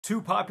Two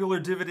popular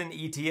dividend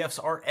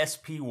ETFs are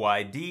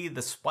SPYD,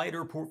 the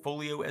SPDR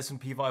Portfolio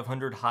S&P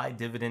 500 High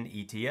Dividend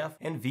ETF,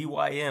 and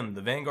VYM,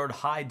 the Vanguard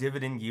High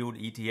Dividend Yield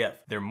ETF.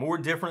 They're more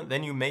different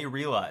than you may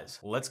realize.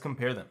 Let's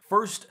compare them.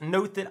 First,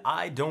 note that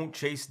I don't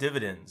chase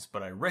dividends,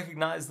 but I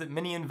recognize that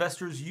many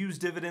investors use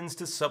dividends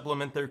to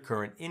supplement their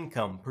current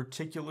income,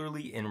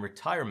 particularly in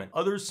retirement.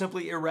 Others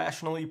simply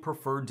irrationally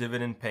prefer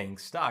dividend-paying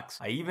stocks.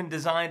 I even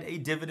designed a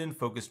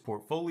dividend-focused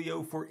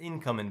portfolio for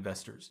income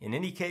investors. In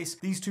any case,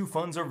 these two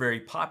funds are very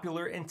popular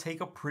and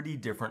take a pretty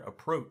different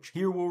approach.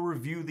 Here we'll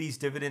review these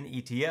dividend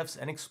ETFs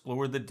and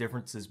explore the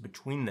differences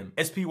between them.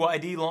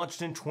 SPYD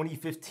launched in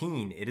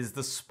 2015. It is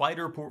the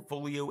SPDR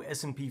Portfolio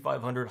S&P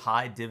 500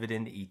 High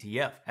Dividend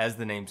ETF. As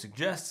the name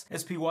suggests,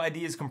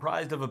 SPYD is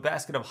comprised of a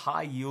basket of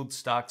high-yield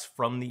stocks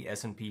from the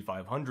S&P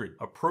 500.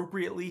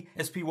 Appropriately,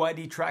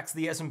 SPYD tracks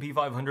the S&P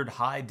 500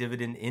 High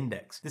Dividend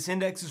Index. This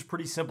index is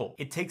pretty simple.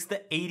 It takes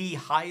the 80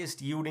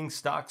 highest yielding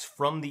stocks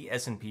from the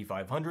S&P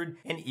 500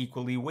 and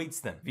equally weights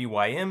them.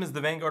 VYM is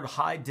the Vanguard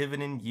High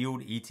Dividend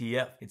Yield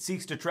ETF. It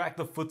seeks to track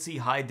the FTSE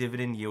High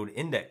Dividend Yield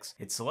Index.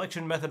 Its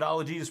selection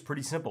methodology is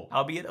pretty simple,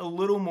 albeit a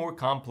little more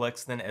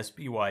complex than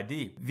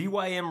SPYD.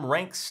 VYM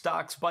ranks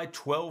stocks by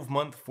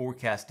 12-month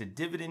forecasted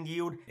dividend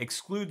yield,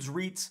 excludes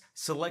REITs,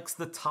 selects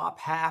the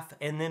top half,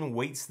 and then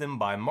weights them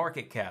by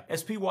market cap.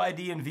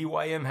 SPYD and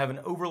VYM have an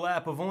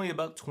overlap of only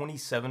about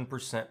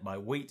 27% by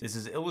weight. This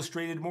is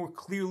illustrated more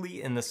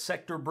clearly in the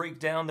sector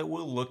breakdown that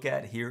we'll look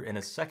at here in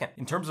a second.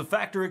 In terms of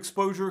factor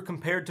exposure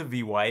compared to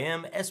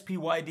VYM,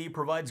 SPYD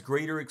provides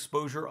greater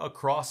exposure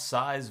across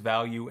size,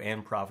 value,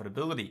 and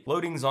profitability.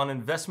 Loadings on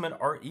investment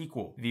are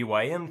equal.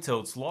 VYM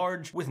tilts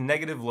large with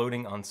negative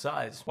loading on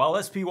size. While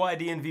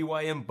SPYD and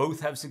VYM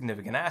both have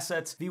significant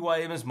assets,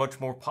 VYM is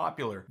much more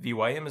popular.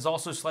 VYM is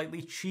also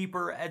slightly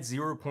cheaper at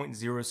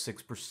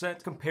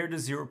 0.06% compared to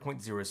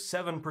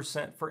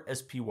 0.07% for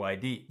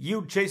SPYD.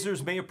 Yield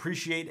chasers may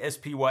appreciate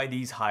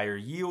SPYD's higher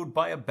yield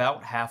by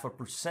about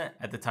 0.5%.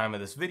 At the time of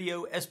this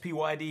video,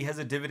 SPYD has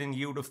a dividend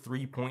yield of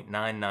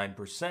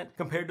 3.99%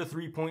 compared to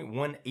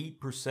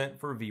 3.18%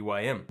 for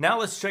VYM. Now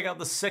let's check out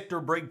the sector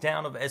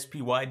breakdown of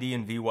SPYD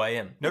and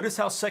VYM. Notice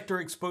how sector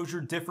exposure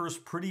differs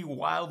pretty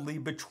wildly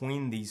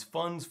between these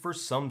funds for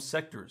some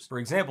sectors. For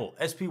example,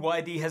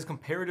 SPYD has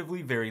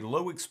comparatively very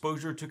low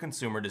exposure to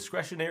consumer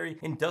discretionary,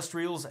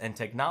 industrials, and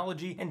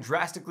technology, and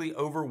drastically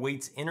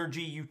overweights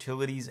energy,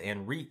 utilities,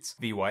 and REITs.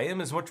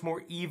 VYM is much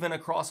more even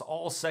across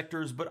all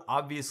sectors, but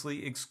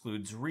obviously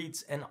excludes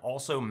REITs and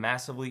also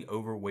massively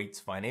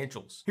overweights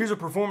financials. Here's a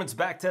performance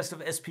backtest of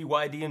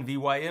SPYD and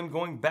VYM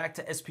going back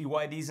to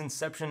SPYD's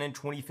inception in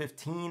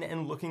 2015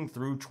 and looking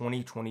through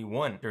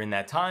 2021. During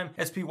that time,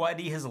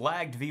 SPYD has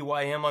lagged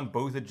VYM on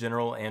both a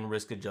general and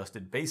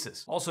risk-adjusted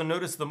basis. Also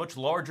notice the much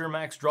larger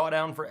max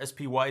drawdown for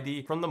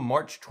SPYD from the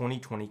March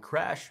 2020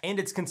 crash and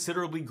its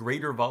considerably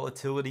greater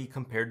volatility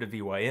compared to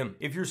VYM.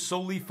 If you're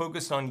solely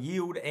focused on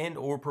yield and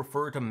or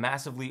prefer to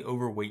massively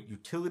overweight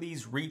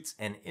utilities, REITs,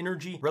 and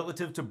energy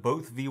relative to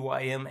both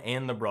VYM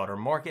and the broader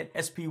market,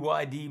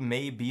 SPYD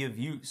may be of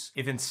use.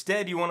 If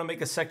instead you want to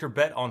make a sector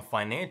bet on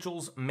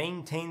financials,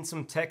 maintain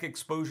some tech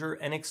exposure,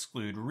 and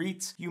exclude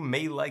REITs, you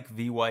may like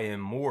VYM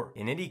more.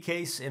 In any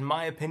case, in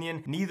my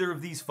opinion, neither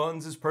of these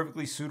funds is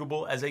perfectly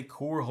suitable as a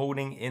core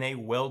holding in a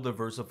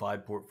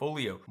well-diversified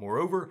portfolio.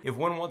 Moreover, if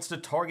one wants to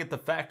target the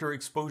factor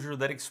exposure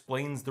that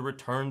explains the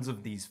returns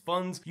of these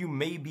funds, you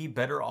may be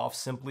better off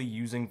simply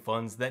using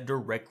funds that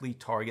directly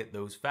target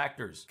those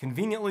factors.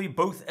 Conveniently,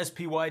 both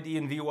SPYD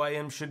and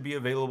VYM should be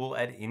available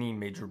at any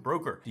major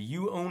broker. Do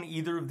you own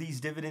either of these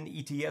dividend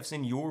ETFs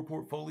in your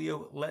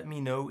portfolio? Let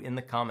me know in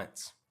the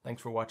comments.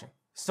 Thanks for watching.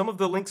 Some of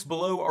the links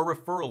below are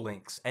referral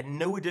links at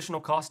no additional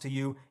cost to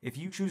you. If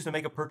you choose to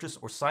make a purchase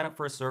or sign up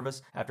for a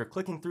service, after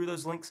clicking through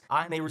those links,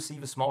 I may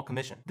receive a small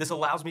commission. This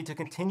allows me to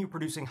continue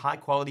producing high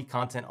quality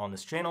content on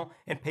this channel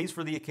and pays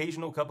for the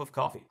occasional cup of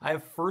coffee. I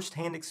have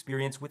first-hand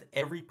experience with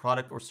every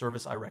product or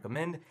service I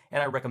recommend,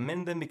 and I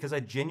recommend them because I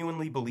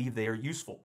genuinely believe they are useful.